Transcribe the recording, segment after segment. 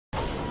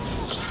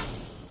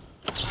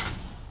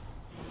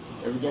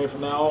Every game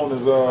from now on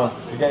is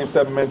it's a Game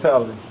 7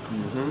 mentality.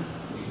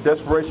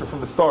 Desperation from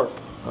the start.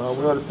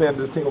 We understand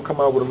this team will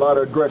come out with a lot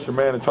of aggression,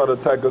 man, and try to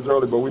attack us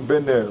early, but we've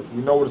been there.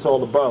 We know what it's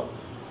all about.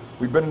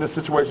 We've been in this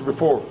situation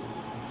before.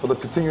 So let's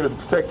continue to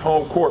protect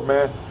home court,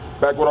 man.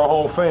 Back with our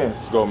home fans.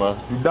 Let's go, man.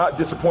 Do not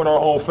disappoint our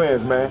home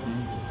fans, man.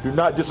 Do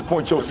not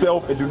disappoint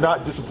yourself and do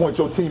not disappoint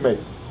your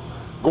teammates.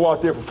 Go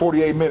out there for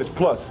 48 minutes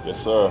plus.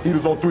 Yes, sir.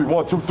 Heaters on 3.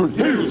 1, 2, 3.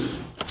 Heaters.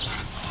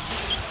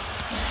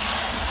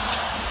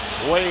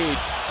 Wade,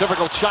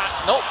 difficult shot.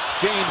 Nope.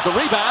 James, the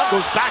rebound,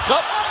 goes back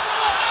up.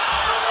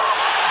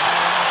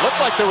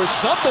 Looked like there was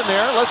something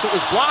there, unless it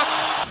was blocked.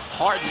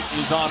 Harden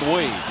is on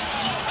Wade.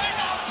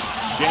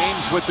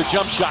 James with the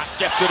jump shot,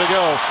 gets it to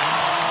go.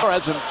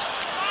 Hasn't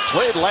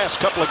played the last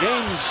couple of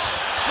games.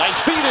 Nice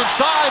feed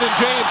inside, and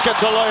James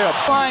gets a layup.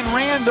 Fine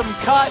random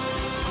cut,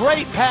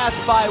 great pass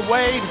by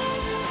Wade.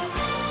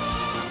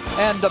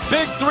 And the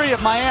big three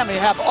of Miami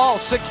have all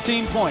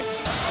 16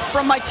 points.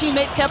 From my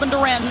teammate Kevin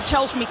Durant, who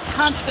tells me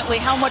constantly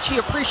how much he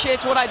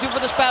appreciates what I do for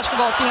this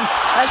basketball team,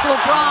 as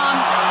LeBron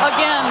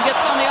again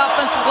gets on the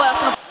offensive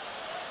glass.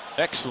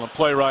 Excellent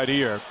play right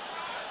here.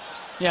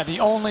 Yeah, the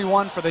only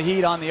one for the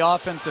Heat on the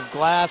offensive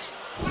glass.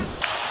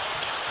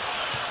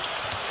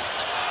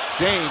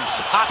 James,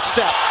 hot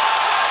step.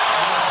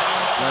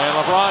 And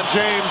LeBron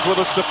James with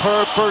a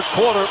superb first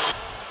quarter.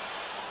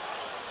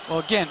 Well,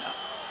 again,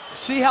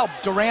 see how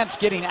Durant's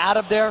getting out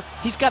of there?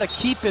 He's got to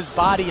keep his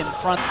body in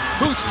front.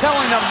 Who's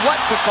telling him what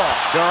to call?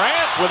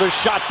 Durant with his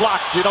shot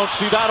blocked. You don't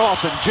see that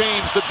often.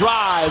 James the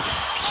drive.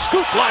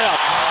 Scoop layup.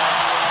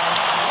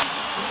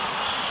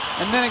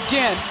 And then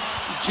again,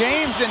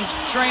 James in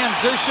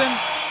transition,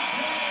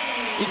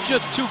 he's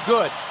just too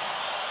good.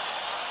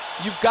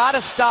 You've got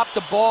to stop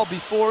the ball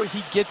before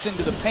he gets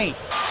into the paint.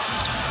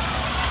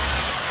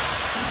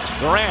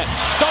 Durant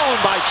stolen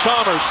by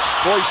Chalmers.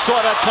 Boy,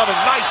 saw that coming.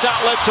 Nice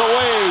outlet to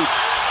Wade.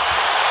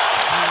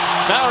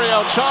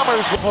 Mario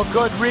Chalmers. Well,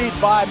 good read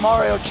by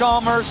Mario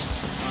Chalmers.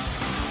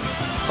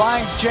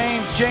 Finds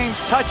James.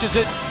 James touches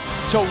it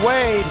to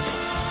Wade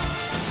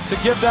to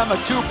give them a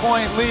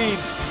 2-point lead.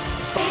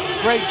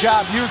 Great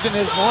job using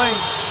his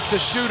length to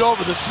shoot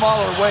over the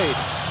smaller Wade.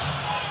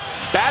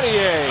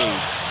 Battier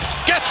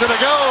gets it to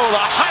go. The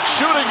hot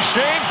shooting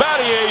Shane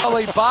Battier.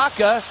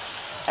 Ibaka,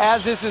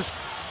 as is his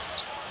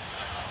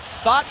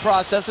thought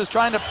process, is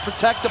trying to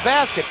protect the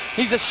basket.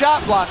 He's a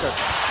shot blocker.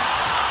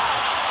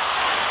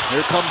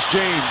 Here comes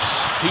James.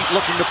 Heat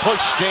looking to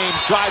push. James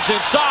drives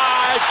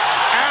inside.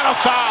 And a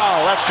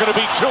foul. That's going to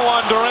be 2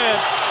 on Durant.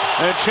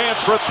 And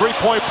chance for a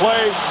 3-point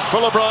play for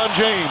LeBron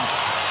James.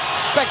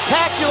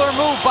 Spectacular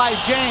move by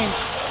James,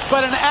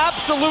 but an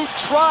absolute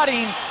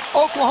trotting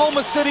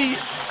Oklahoma City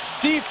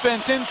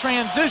defense in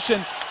transition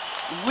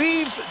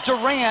leaves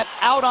Durant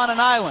out on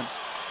an island.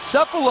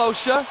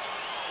 Cephalosha,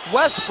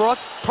 Westbrook,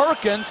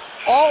 Perkins,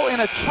 all in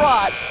a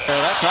trot.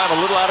 That time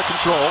a little out of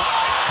control.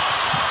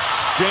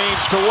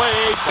 James to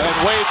Wade,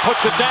 and Wade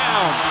puts it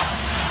down.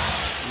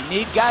 You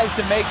need guys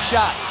to make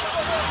shots.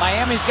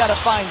 Miami's got to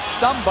find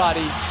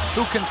somebody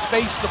who can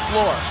space the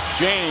floor.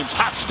 James,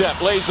 hot step,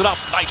 lays it up.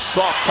 Nice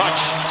soft touch,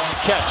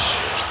 catch.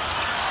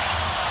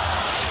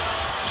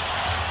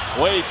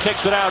 Wade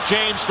kicks it out.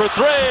 James for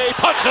 3,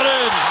 puts it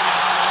in.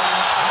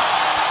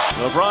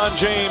 LeBron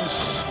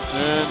James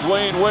and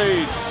Dwayne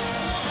Wade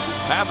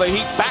have the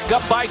Heat back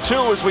up by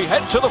 2 as we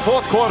head to the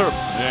 4th quarter.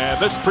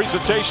 And this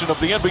presentation of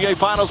the NBA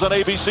Finals on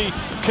ABC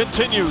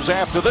continues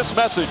after this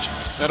message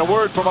and a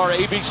word from our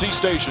ABC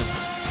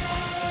stations.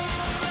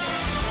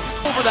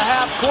 Over the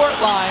half-court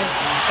line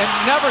and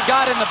never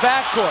got in the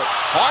backcourt.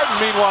 Harden,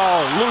 meanwhile,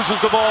 loses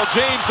the ball.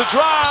 James the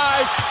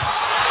drive.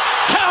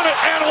 Count it,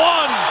 and 1.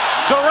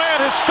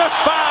 Durant, his 5th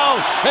foul,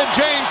 and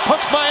James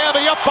puts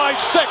Miami up by 6.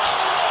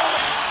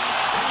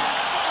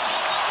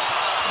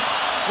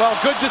 Well,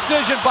 good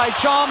decision by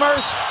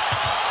Chalmers.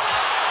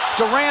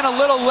 Durant a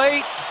little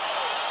late.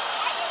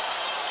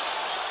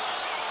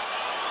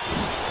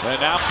 And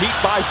now Pete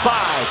by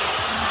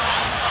 5.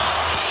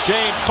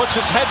 James puts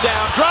his head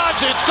down,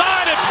 drives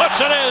inside, and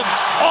puts it in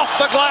off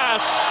the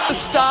glass.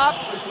 Stop.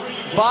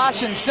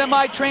 Bosch in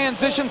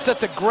semi-transition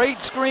sets a great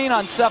screen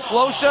on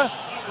Cephalosha.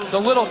 The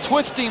little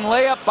twisting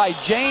layup by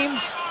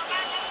James.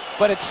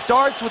 But it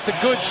starts with the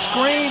good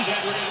screen,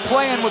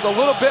 playing with a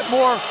little bit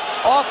more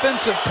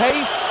offensive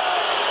pace.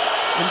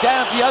 And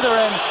down at the other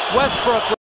end, Westbrook